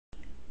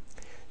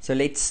So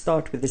let's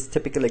start with this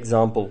typical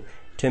example.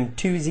 Term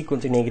 2 is equal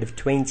to negative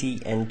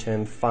 20 and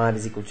term 5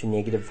 is equal to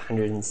negative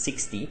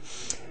 160.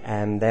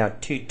 They are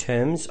two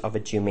terms of a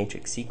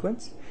geometric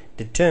sequence.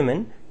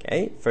 Determine,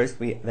 okay, first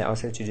they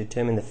ask us to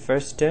determine the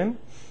first term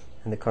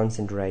and the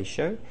constant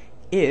ratio.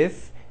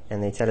 If,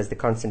 and they tell us the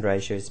constant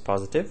ratio is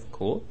positive,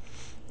 cool.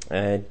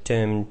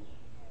 Question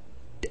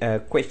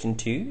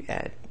 2,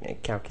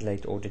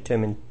 calculate or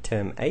determine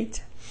term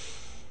 8.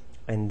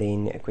 And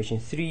then question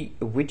 3,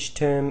 which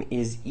term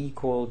is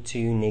equal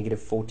to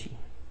negative 40?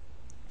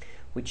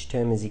 Which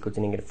term is equal to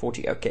negative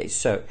 40? Okay,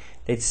 so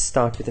let's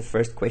start with the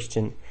first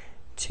question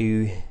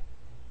to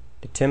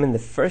determine the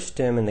first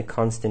term and the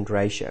constant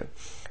ratio.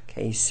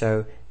 Okay,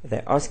 so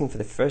they're asking for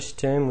the first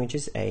term, which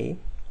is A.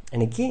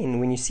 And again,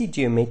 when you see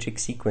geometric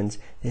sequence,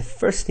 the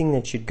first thing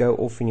that should go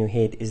off in your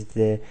head is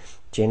the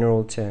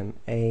general term,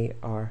 A,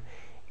 R,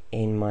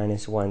 n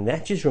minus 1.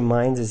 That just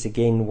reminds us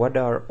again what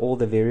are all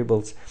the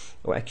variables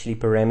or actually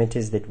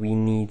parameters that we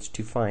need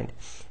to find.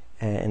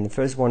 And the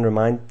first one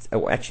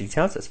actually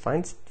tells us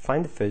find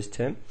the first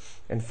term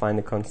and find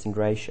the constant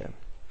ratio,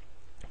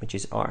 which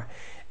is R.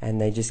 And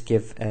they just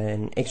give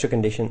an extra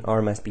condition,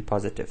 R must be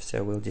positive.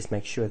 So we'll just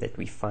make sure that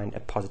we find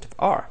a positive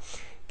R.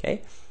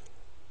 Okay.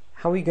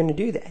 How are we going to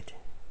do that?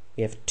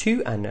 We have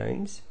two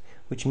unknowns,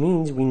 which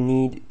means we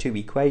need two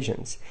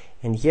equations.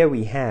 And here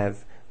we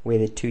have where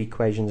the two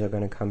equations are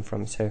going to come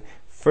from. So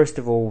first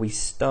of all, we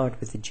start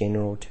with the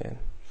general term.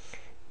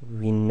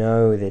 We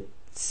know that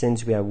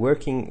since we are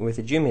working with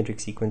a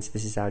geometric sequence,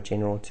 this is our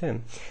general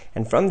term.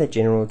 And from that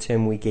general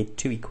term, we get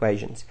two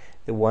equations.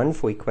 The one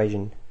for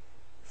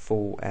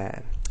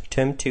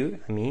term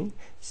 2,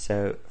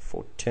 so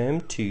for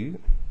term 2,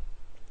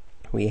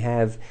 we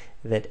have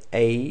that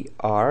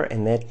AR,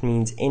 and that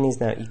means n is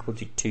now equal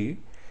to 2.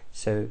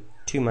 So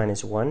 2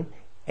 minus 1,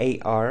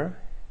 AR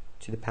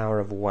to the power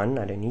of 1,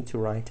 I don't need to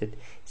write it,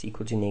 is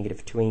equal to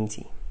negative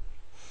 20.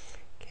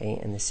 Okay,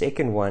 and the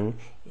second one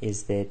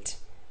is that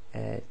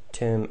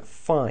term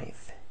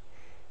 5.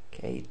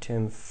 Okay,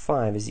 term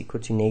 5 is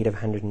equal to negative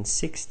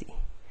 160.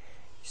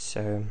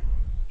 So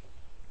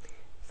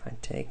if I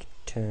take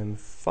term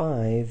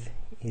 5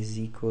 is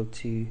equal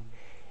to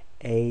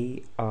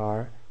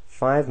AR,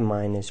 5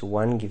 minus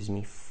 1 gives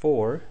me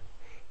 4,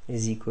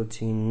 is equal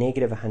to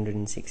negative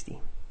 160.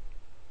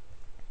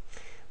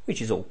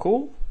 Which is all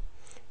cool.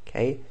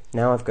 Okay,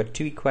 now I've got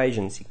two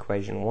equations,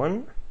 equation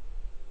 1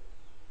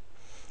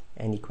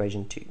 and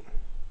equation 2.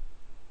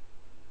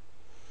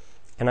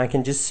 And I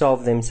can just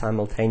solve them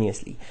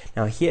simultaneously.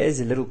 Now here is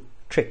a little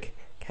trick,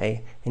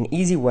 okay? An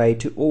easy way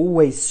to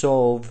always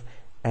solve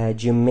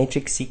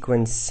geometric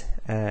sequence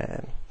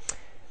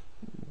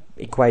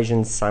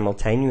equations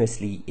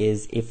simultaneously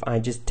is if I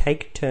just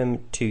take term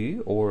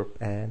 2 or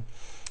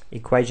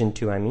equation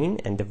 2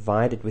 and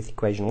divide it with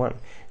equation 1.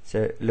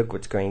 So look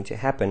what's going to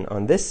happen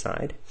on this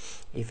side.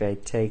 If I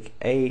take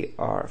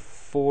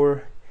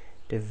AR4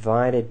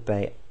 divided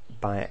by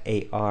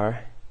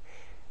AR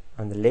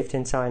on the left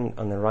hand side,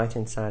 on the right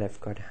hand side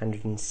I've got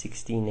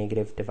 160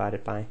 negative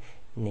divided by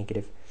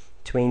negative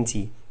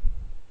 20.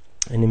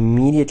 And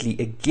immediately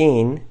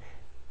again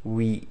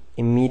we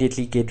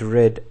immediately get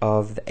rid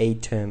of the A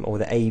term or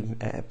the A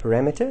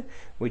parameter,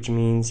 which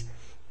means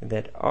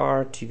that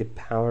R to the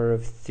power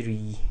of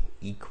 3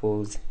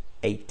 equals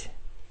 8.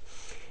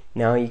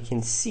 Now you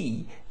can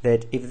see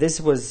that if this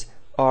was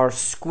R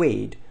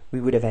squared, we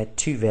would have had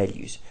two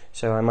values.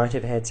 So I might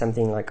have had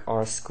something like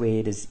R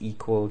squared is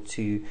equal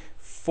to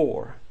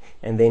 4,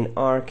 and then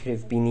R could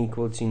have been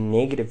equal to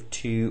negative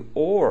 2,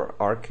 or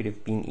R could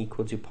have been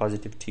equal to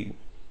positive 2.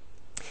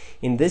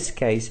 In this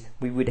case,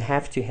 we would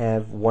have to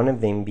have one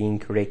of them being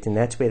correct, and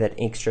that's where that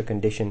extra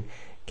condition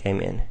came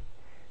in.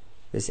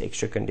 This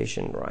extra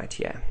condition right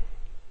here.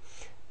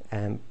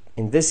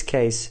 In this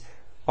case,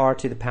 R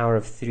to the power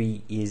of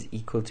 3 is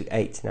equal to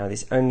 8. Now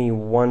there's only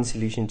one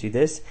solution to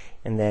this,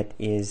 and that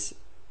is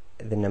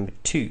the number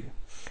 2.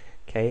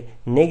 Okay,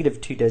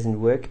 negative 2 doesn't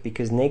work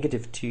because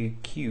negative 2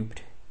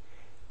 cubed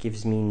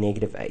gives me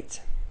negative 8.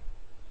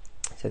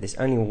 So there's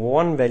only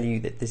one value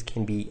that this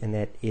can be, and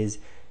that is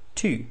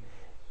 2.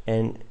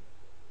 And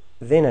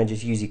then I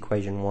just use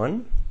equation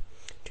 1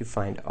 to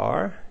find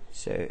R.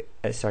 So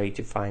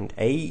to find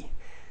A.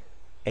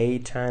 A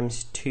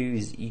times 2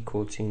 is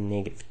equal to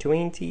negative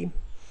 20.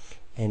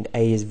 And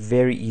A is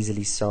very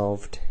easily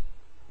solved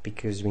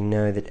because we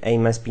know that A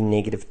must be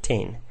negative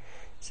 10.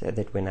 So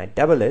that when I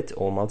double it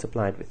or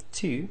multiply it with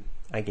 2,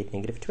 I get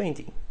negative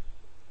 20.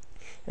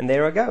 And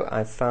there I go.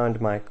 I've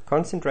found my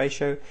constant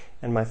ratio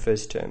and my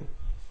first term.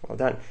 Well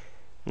done.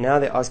 Now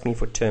they ask me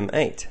for term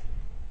 8.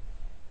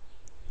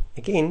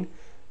 Again,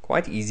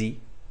 quite easy.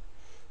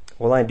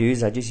 All I do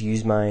is I just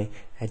use my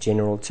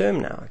general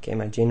term now. Okay,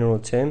 my general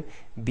term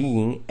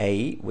being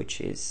A, which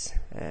is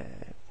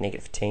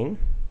negative 10,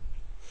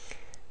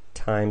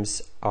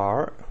 times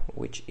R,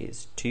 which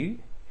is 2,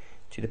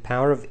 to the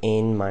power of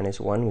n minus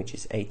 1, which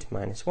is 8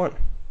 minus 1.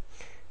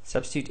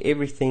 Substitute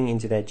everything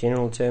into that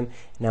general term.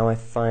 Now I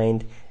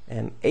find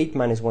 8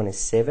 minus 1 is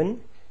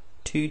 7,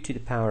 2 to the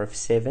power of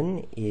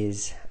 7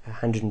 is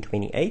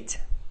 128,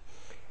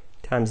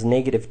 times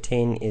negative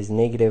 10 is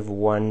negative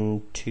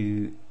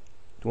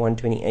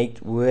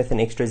 128 with an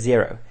extra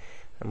 0.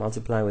 I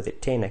multiply with a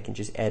 10, I can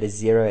just add a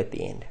 0 at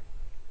the end.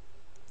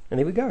 And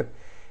there we go.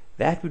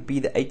 That would be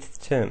the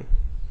 8th term,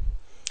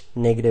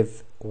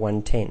 negative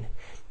 110.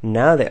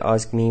 Now they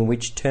ask me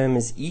which term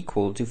is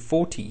equal to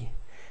 40.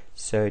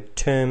 So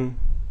term,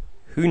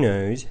 who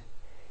knows,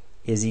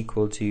 is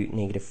equal to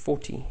negative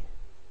 40.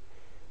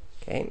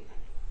 Okay.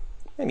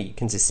 Maybe you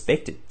can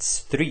suspect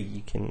it's 3.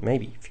 You can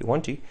maybe, if you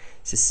want to,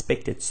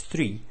 suspect it's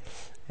 3.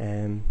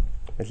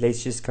 But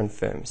let's just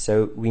confirm.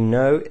 So we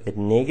know that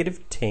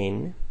negative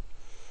 10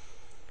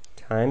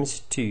 times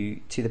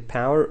 2 to the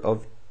power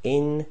of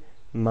n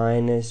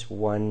minus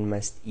 1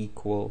 must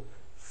equal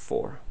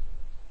 4.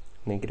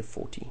 Negative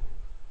 40.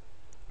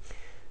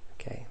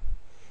 Okay.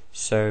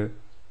 So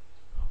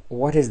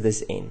what is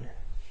this n?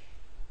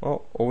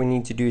 Well, all we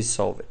need to do is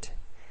solve it.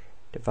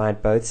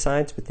 Divide both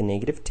sides with the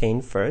negative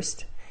 10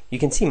 first. You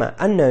can see my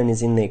unknown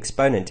is in the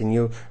exponent, and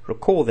you'll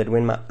recall that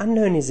when my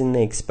unknown is in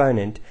the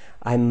exponent,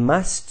 I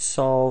must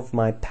solve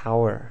my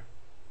power.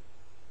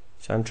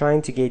 So I'm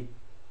trying to get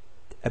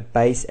a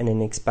base and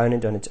an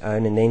exponent on its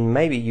own, and then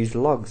maybe use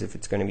logs if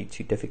it's going to be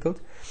too difficult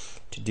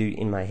to do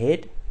in my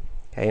head.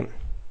 Okay,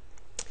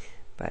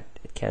 but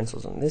it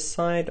cancels on this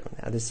side. On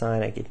the other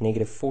side, I get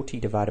negative 40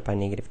 divided by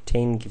negative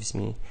 10 gives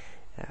me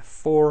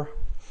 4.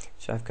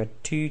 So I've got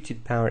 2 to the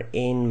power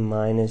n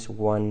minus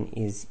 1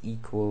 is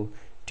equal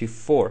to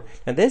 4.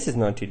 Now this is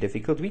not too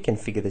difficult. We can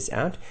figure this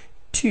out.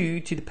 2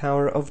 to the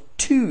power of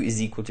 2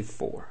 is equal to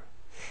 4.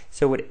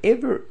 So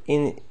whatever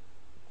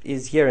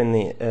is here in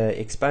the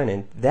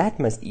exponent, that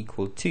must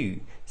equal 2.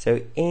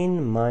 So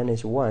n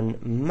minus 1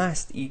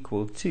 must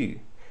equal 2,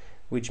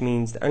 which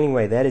means the only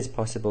way that is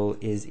possible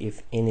is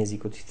if n is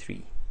equal to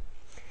 3.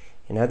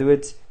 In other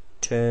words,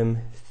 term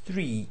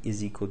 3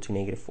 is equal to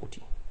negative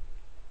 40.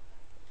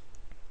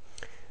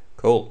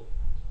 Cool.